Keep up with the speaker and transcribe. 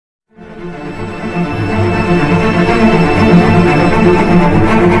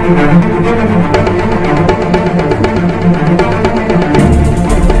I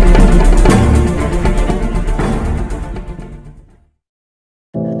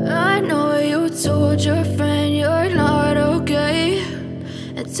know you told your friend you're not okay,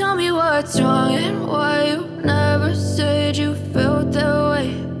 and tell me what's wrong and why you never said you felt that way.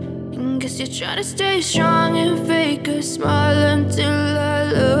 And guess you're trying to stay strong and fake a smile until I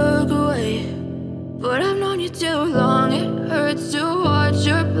look away. But I've known you too long, it hurts to watch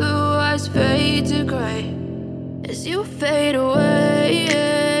your blue eyes fade to gray as you fade away,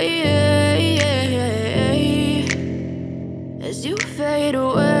 as you fade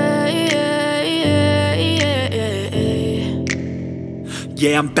away.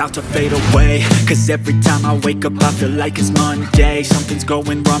 Yeah, I'm about to fade away, cause every time I wake up I feel like it's Monday. Something's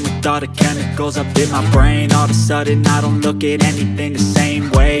going wrong with all the chemicals up in my brain. All of a sudden I don't look at anything the same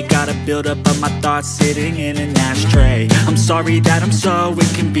way. Got a buildup of my thoughts sitting in an ashtray. I'm sorry that I'm so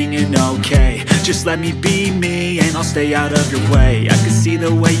inconvenient, okay. Just let me be me and I'll stay out of your way. I can see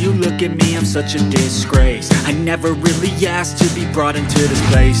the way you look at me, I'm such a disgrace. I never really asked to be brought into this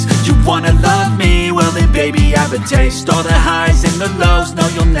place. You wanna love me? Well then baby, have a taste. All the highs and the lows, no,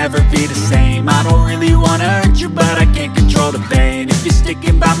 you'll never be the same. I don't really wanna hurt you, but I can't control the pain. If you're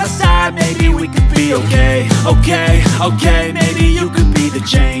sticking by my side, maybe we could be okay. Okay, maybe you could be the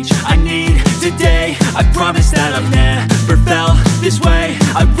change I need today. I promise that I've never felt this way.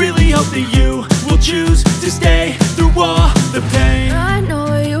 I really hope that you will choose to stay through all the pain. I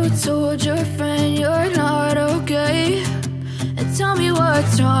know you told your friend you're not okay, and tell me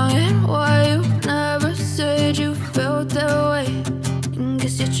what's wrong and why you never said you felt that way.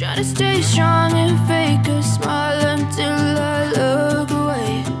 Guess you're trying to stay strong and fake a smile until I look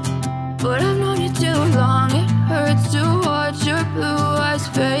away. But I've known you too long, it hurts to watch your blue eyes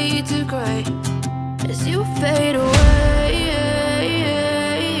fade to gray as you fade away,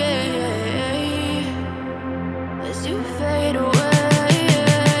 as you fade away,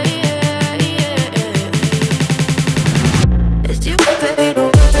 as you fade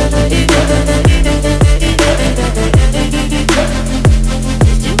away.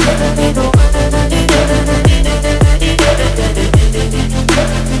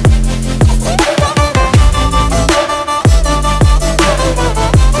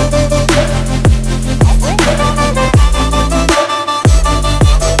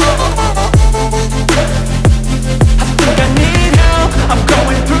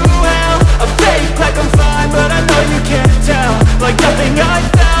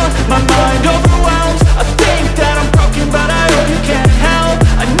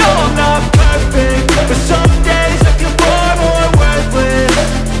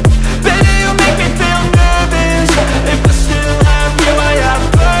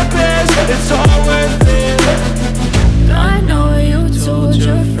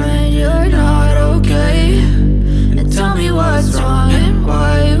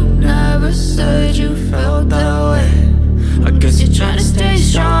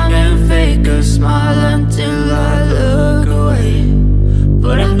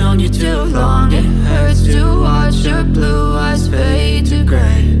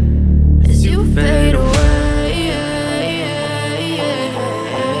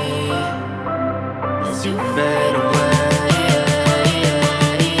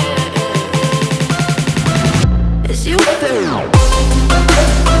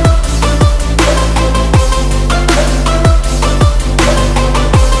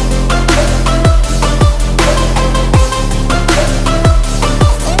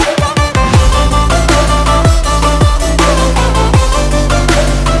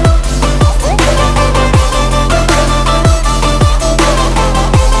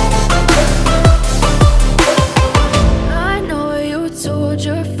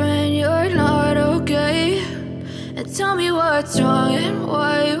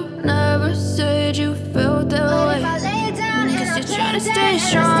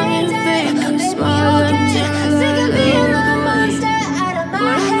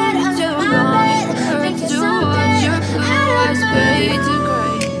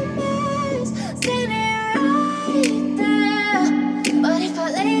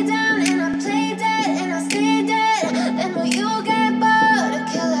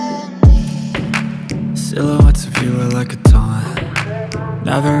 Silhouettes of you are like a taunt.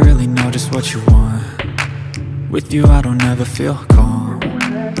 Never really know just what you want. With you I don't ever feel calm.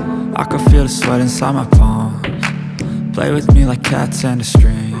 I can feel the sweat inside my palms. Play with me like cats and a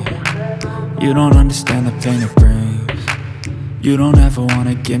string. You don't understand the pain it brings. You don't ever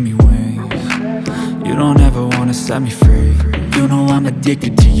wanna give me wings. You don't ever wanna set me free. You know I'm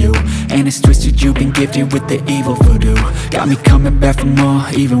addicted to you, and it's twisted, you've been gifted with the evil voodoo. Got me coming back for more,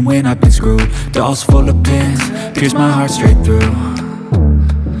 even when I've been screwed. Dolls full of pins, pierce my heart straight through.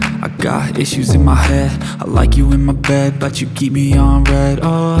 I got issues in my head, I like you in my bed, but you keep me on red.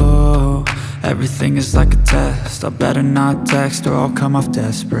 Oh, everything is like a test, I better not text or I'll come off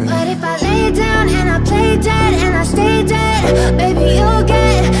desperate. But if I lay down and I play dead and I stay dead, baby, you'll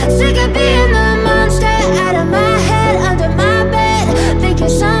get sick of being the monster out of my head, under my bed, thinking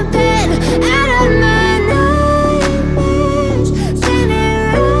something out of my nightmares,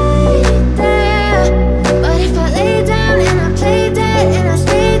 standing right there. But if I lay down and I play dead and I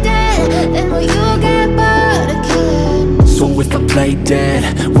stay dead, then will you get bored of killing? So if I play dead,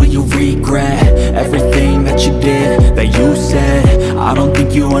 will you regret everything that you did, that you said? I don't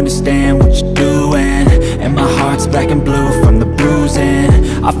think you understand what you're doing, and my heart's black and blue from the bruising.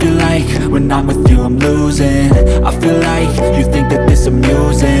 I feel like when I'm with you I'm losing. I feel like you think that this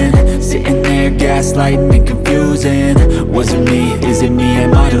amusing, sitting there gaslighting and confusing. Was it me? Is it me?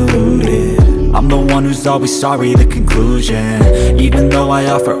 Am I deluded? I'm the one who's always sorry, the conclusion, even though I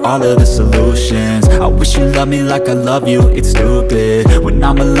offer all of the solutions. I wish you loved me like I love you, it's stupid. When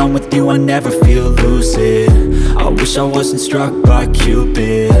I'm alone with you I never feel lucid. I wish I wasn't struck by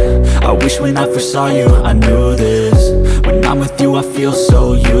Cupid. I wish when I first saw you I knew this. When I'm with you I feel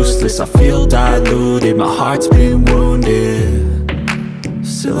so useless, I feel diluted, my heart's been wounded.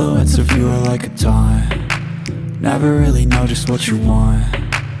 Silhouettes of you are like a taunt, never really know just what you want.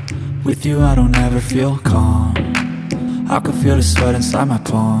 With you I don't ever feel calm, I can feel the sweat inside my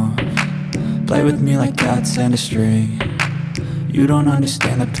palms. Play with me like cats and a string, you don't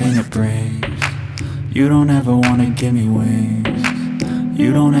understand the pain it brings. You don't ever wanna give me wings,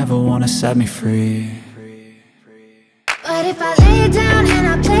 you don't ever wanna set me free. But if I lay down and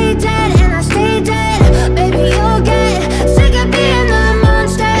I play dead and I stay dead, baby, you'll get sick of being the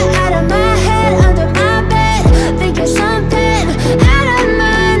monster out of my head, under my bed, thinking something out of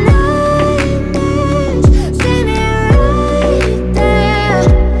my nightmares, standing right there.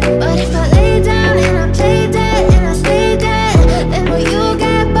 But if I lay down and I play dead and I stay dead, then will you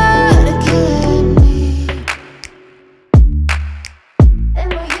get bored of killing me? Then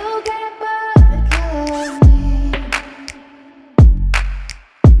will you get bored of killing me?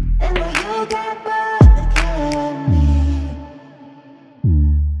 And will you get bored of killing me?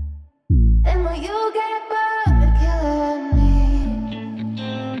 And will you get bored of killing me?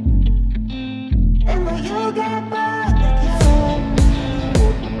 And will you get bored of killing me?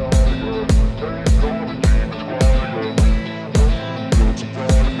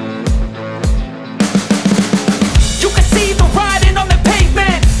 You can see the writing on the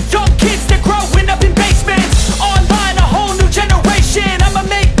pavement. Young kids, they're growing up in basements. Online, a whole new generation. I'ma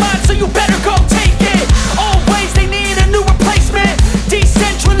make mine, so you better go take it. Always, they need a new replacement.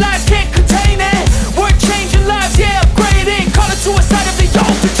 Decentralized, can't contain it. We're changing lives, yeah, upgrading. Call it suicide of the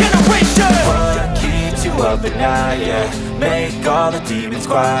older generation. What keeps you up at night, yeah? Make all the demons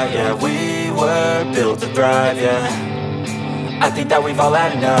quiet, yeah. We were built to thrive, yeah. I think that we've all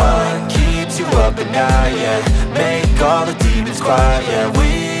had enough. What keeps you up at night, yeah? Make all the demons quiet, yeah.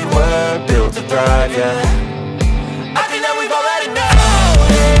 We were built to thrive, yeah. I think that we've all had enough.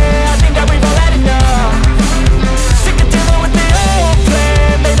 Yeah, I think that we've all had enough. Sick of dealing with the old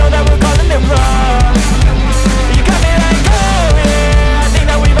plan, they know that we're calling it wrong. You got me like, oh yeah, I think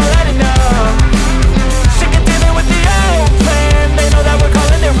that we've all had enough. Sick of dealing with the old plan, they know that we're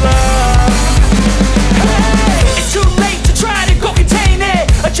calling it wrong. Hey, it's too late to try to go contain it.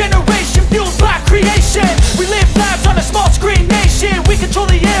 A generation fueled by creation. We live lives on a small screen nation. We control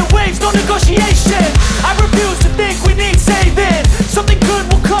the airwaves, no negotiation. I refuse to think we need saving. Something good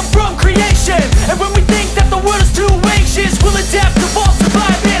will come from creation. And when we think that the world is too anxious, we'll adapt, evolve,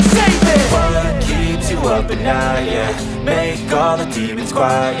 survive and save it. What keeps you up at night, yeah? Make all the demons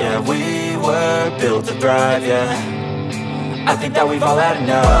quiet, yeah. We were built to thrive, yeah. I think that we've all had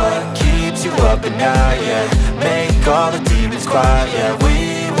enough. What keeps you up at night, yeah? Make all the demons quiet, yeah.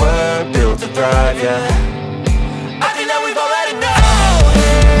 We were built to thrive, yeah. I think that we've all had enough.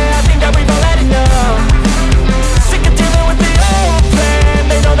 Yeah, I think that we've all had enough. Sick of dealing with the old plan,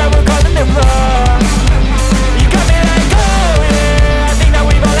 they know that we're calling it wrong.